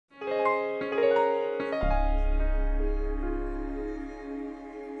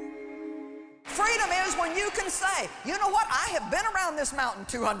when you can say, you know what, I have been around this mountain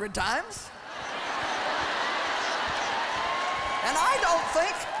 200 times. And I don't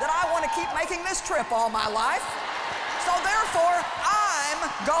think that I want to keep making this trip all my life. So therefore, I'm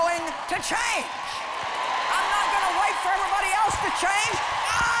going to change. I'm not going to wait for everybody else to change.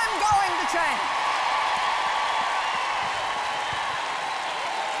 I'm going to change.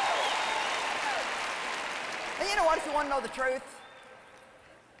 And you know what, if you want to know the truth,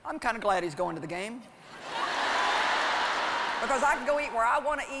 I'm kind of glad he's going to the game. Because I can go eat where I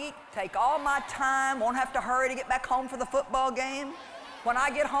want to eat, take all my time, won't have to hurry to get back home for the football game. When I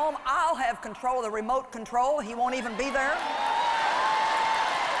get home, I'll have control of the remote control. He won't even be there.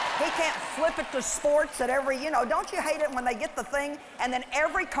 He can't flip it to sports at every, don't you hate it when they get the thing and then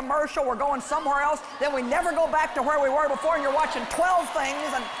every commercial we're going somewhere else, then we never go back to where we were before and you're watching 12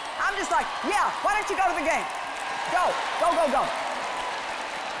 things and I'm just like, yeah, why don't you go to the game? Go, go, go, go.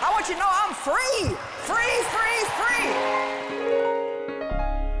 I want you to know I'm free.